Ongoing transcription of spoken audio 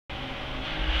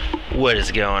What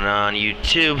is going on,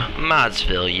 YouTube?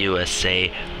 Modsville USA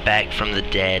back from the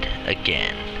dead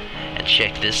again. And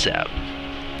check this out.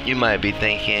 You might be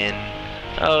thinking,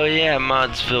 oh yeah,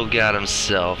 Modsville got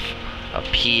himself a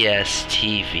PS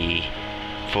TV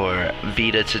for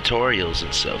Vita tutorials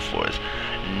and so forth.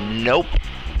 Nope,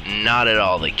 not at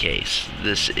all the case.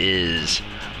 This is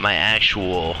my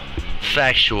actual,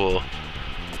 factual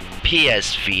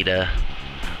PS Vita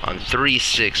on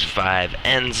 365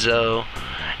 Enzo.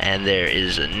 And there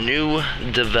is a new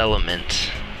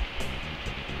development,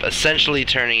 essentially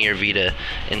turning your Vita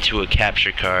into a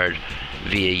capture card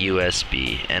via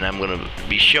USB. And I'm going to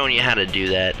be showing you how to do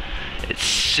that. It's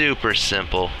super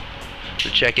simple, so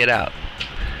check it out.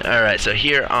 Alright, so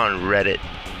here on Reddit,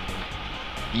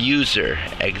 user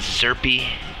Xerpi,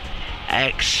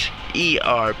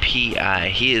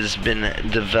 Xerpi, he has been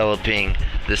developing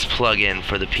this plugin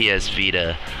for the PS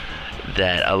Vita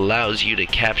that allows you to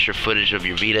capture footage of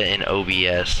your Vita in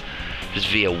OBS just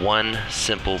via one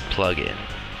simple plugin.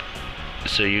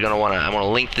 So you're gonna wanna, I'm gonna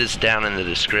link this down in the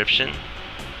description.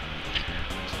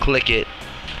 Click it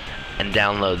and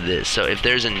download this. So if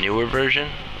there's a newer version,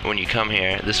 when you come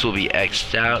here, this will be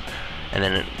X'd out, and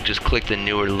then just click the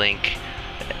newer link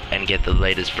and get the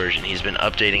latest version. He's been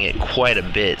updating it quite a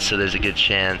bit, so there's a good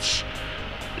chance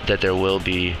that there will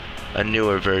be a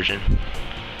newer version.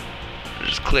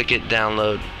 Just click it,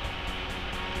 download.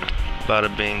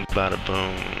 Bada bing, bada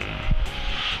boom.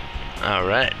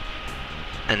 Alright.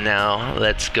 And now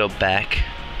let's go back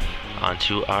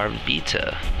onto our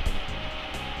Vita.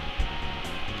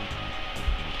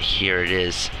 Here it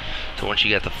is. So once you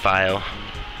get the file,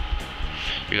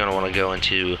 you're going to want to go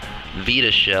into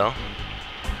Vita Shell.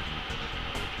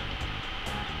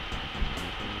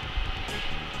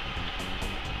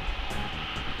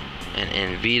 And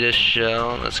in Vita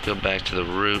Shell, let's go back to the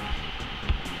root.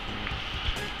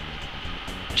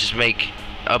 Just make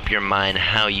up your mind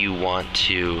how you want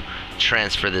to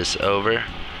transfer this over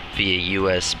via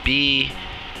USB,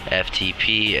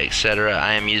 FTP, etc.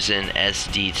 I am using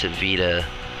SD to Vita,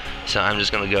 so I'm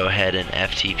just going to go ahead and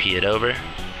FTP it over.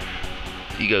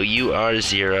 You go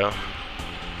UR0,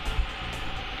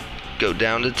 go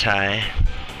down to tie,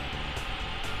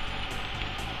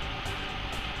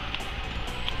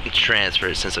 transfer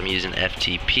it. Since I'm using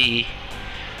FTP,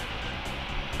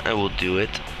 I will do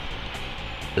it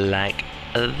like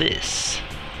this.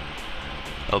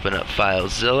 Open up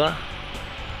FileZilla.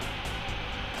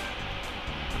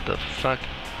 The fuck?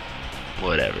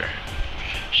 Whatever.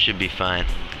 Should be fine.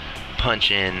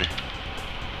 Punch in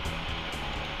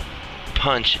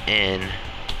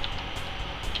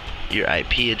your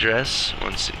IP address,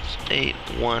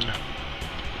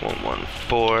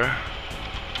 168.1.114.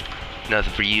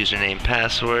 Nothing for username,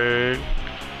 password.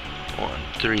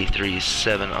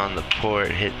 1337 on the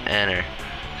port. Hit enter.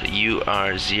 So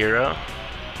UR0.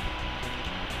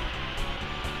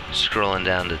 Scrolling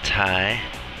down to tie,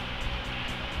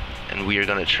 and we are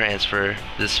going to transfer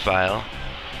this file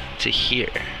to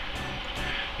here.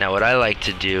 Now, what I like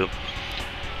to do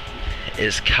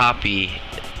is copy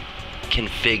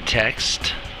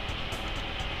Config.txt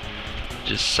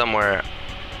just somewhere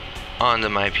onto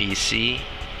my PC.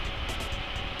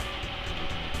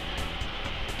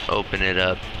 Open it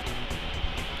up,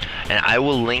 and I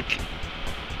will link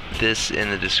this in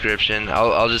the description.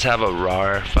 I'll just have a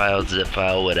RAR file, zip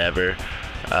file, whatever,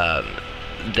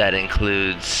 that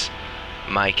includes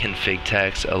my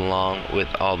config.txt along with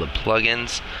all the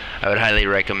plugins. I would highly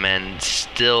recommend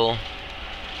still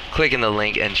clicking the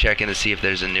link and checking to see if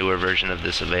there's a newer version of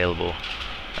this available,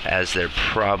 as there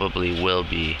probably will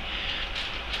be.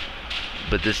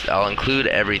 But this, I'll include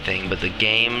everything, but the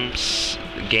gamesd,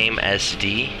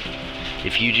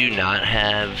 if you do not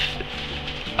have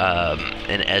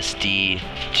an SD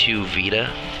to Vita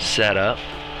set up,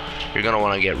 you're going to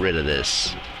want to get rid of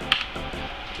this.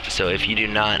 So if you do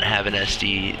not have an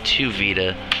SD to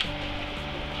Vita,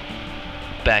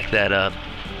 back that up,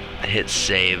 hit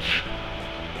save,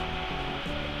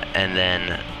 and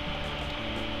then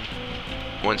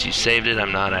once you saved it,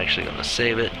 I'm not actually going to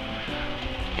save it.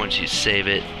 Once you save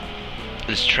it,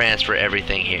 just transfer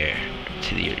everything here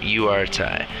to the UR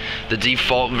The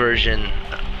default version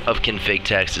of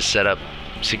config.txt is set up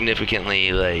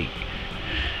significantly like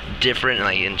different,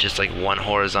 like in just like one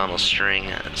horizontal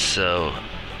string, so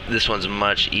this one's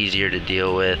much easier to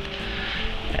deal with,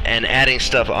 and adding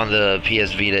stuff on the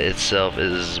PS Vita itself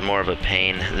is more of a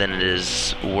pain than it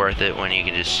is worth it when you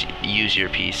can just use your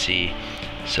PC.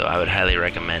 So I would highly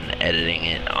recommend editing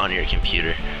it on your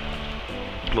computer.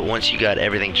 But once you got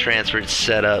everything transferred,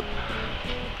 set up,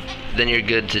 then you're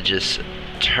good to just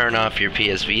turn off your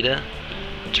PS Vita,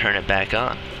 turn it back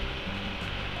on.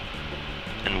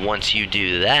 And once you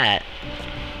do that,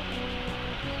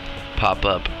 pop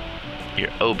up your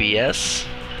OBS.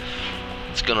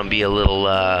 It's gonna be a little,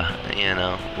 you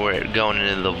know, we're going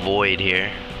into the void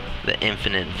here, the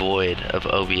infinite void of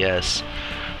OBS.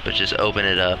 But just open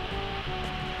it up.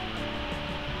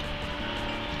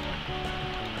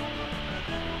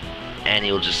 And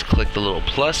you'll just click the little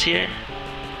plus here.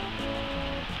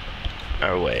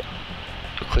 Or wait.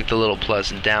 Click the little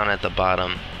plus down at the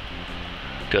bottom.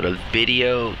 Go to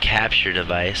video capture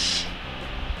device.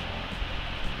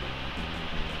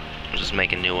 I'll just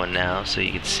make a new one now so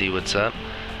you can see what's up.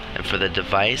 And for the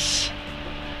device,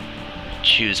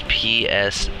 choose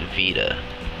Ps Vita.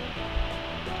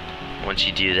 Once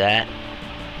you do that,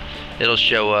 it'll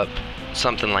show up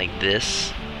something like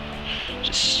this.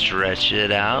 Just stretch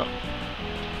it out.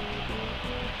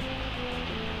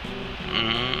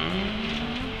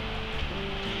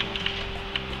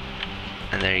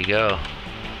 And there you go.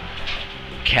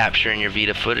 Capturing your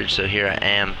Vita footage. So here I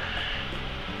am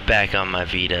back on my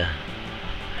Vita.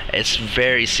 It's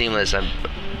very seamless. I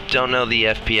don't know the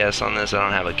FPS on this. I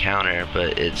don't have a counter,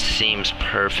 but it seems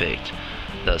perfect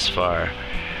thus far.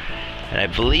 And I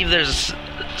believe there's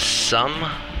some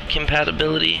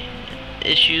compatibility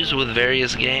issues with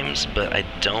various games, but I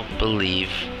don't believe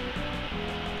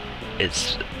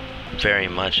it's very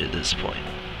much at this point.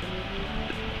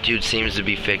 Dude seems to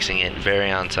be fixing it. Very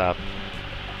on top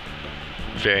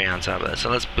of that.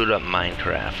 So let's boot up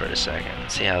Minecraft for a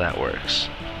second, see how that works.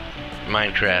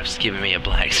 Minecraft's giving me a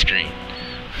black screen.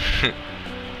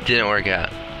 Didn't work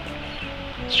out.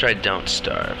 Let's try Don't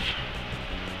Starve.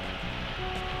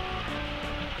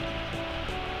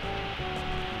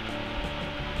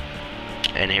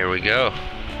 And here we go.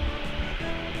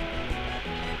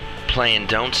 Playing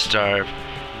Don't Starve,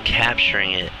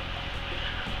 capturing it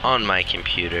on my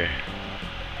computer.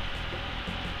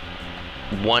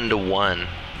 1-to-1.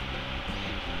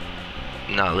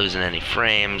 Not losing any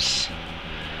frames.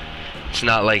 It's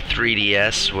not like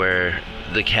 3DS where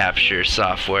the capture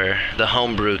software, the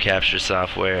homebrew capture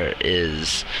software,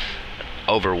 is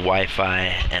over Wi-Fi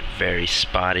and very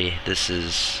spotty. This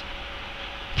is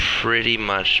pretty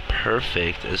much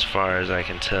perfect as far as I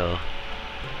can tell.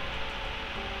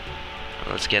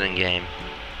 Let's get in game.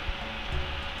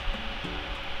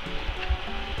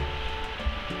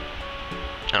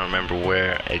 I don't remember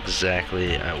where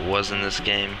exactly I was in this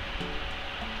game.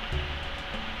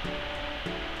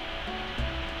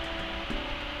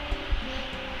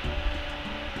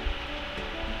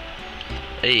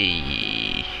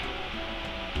 Hey,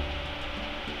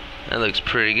 that looks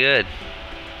pretty good.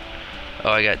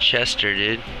 Oh, I got Chester,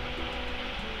 dude.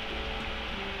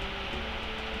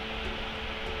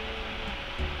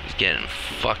 He's getting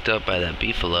fucked up by that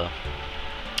beefalo.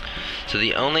 So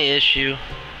the only issue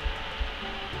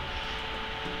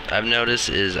I've noticed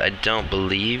is I don't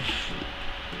believe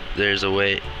there's a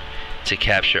way to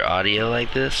capture audio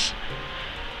like this.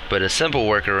 But a simple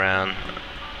workaround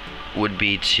would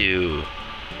be to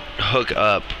hook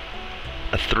up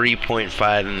a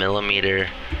 3.5mm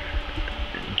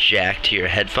jack to your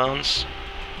headphones,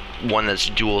 one that's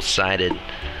dual-sided,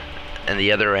 and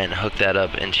the other end hook that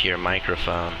up into your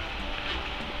microphone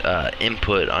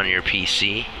input on your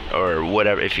PC or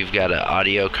whatever. If you've got an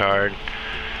audio card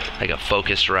like a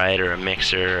Focusrite or a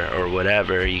mixer or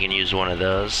whatever, you can use one of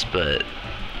those. But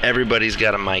everybody's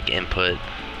got a mic input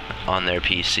on their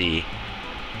PC,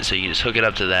 so you just hook it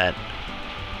up to that,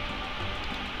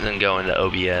 then go into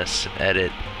OBS,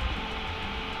 edit,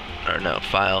 or no,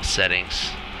 file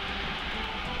settings,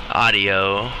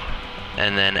 audio,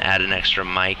 and then add an extra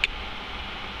mic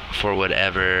for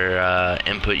whatever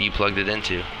input you plugged it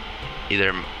into,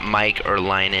 either mic or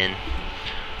line in,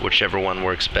 whichever one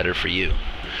works better for you.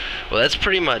 Well, that's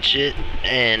pretty much it,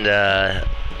 and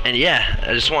yeah,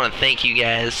 I just want to thank you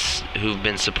guys who've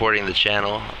been supporting the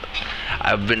channel.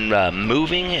 I've been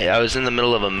moving. I was in the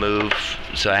middle of a move,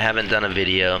 so I haven't done a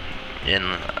video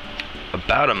in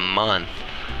about a month.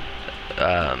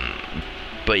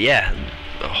 But yeah,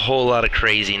 a whole lot of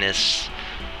craziness.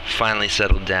 Finally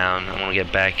settled down. I want to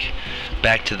get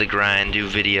back to the grind, do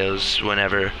videos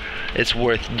whenever it's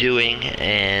worth doing,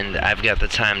 and I've got the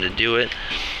time to do it.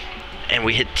 And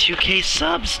we hit 2K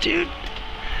subs, dude.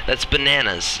 That's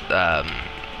bananas.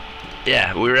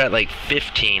 Yeah, we were at like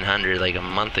 1,500 like a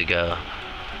month ago.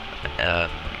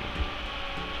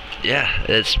 Yeah,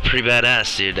 it's pretty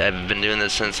badass, dude. I've been doing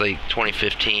this since like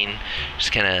 2015,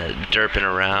 just kind of derping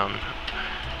around,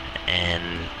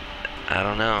 and I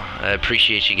don't know. I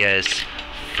appreciate you guys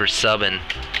for subbing,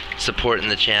 supporting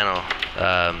the channel.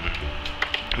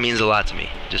 It means a lot to me.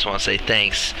 Just want to say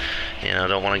thanks. You know,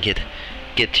 don't want to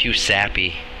get too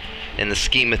sappy in the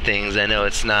scheme of things, I know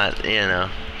it's not, you know,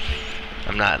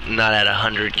 I'm not at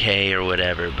 100K or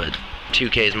whatever, but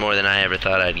 2K is more than I ever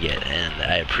thought I'd get, and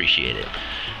I appreciate it.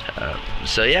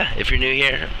 So yeah, if you're new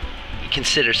here,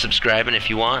 consider subscribing if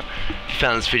you want. If you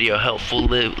found this video helpful,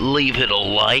 leave it a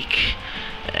like,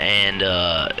 and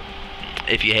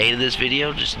if you hated this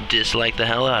video, just dislike the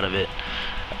hell out of it.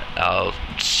 I'll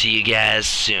see you guys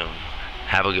soon.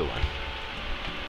 Have a good one.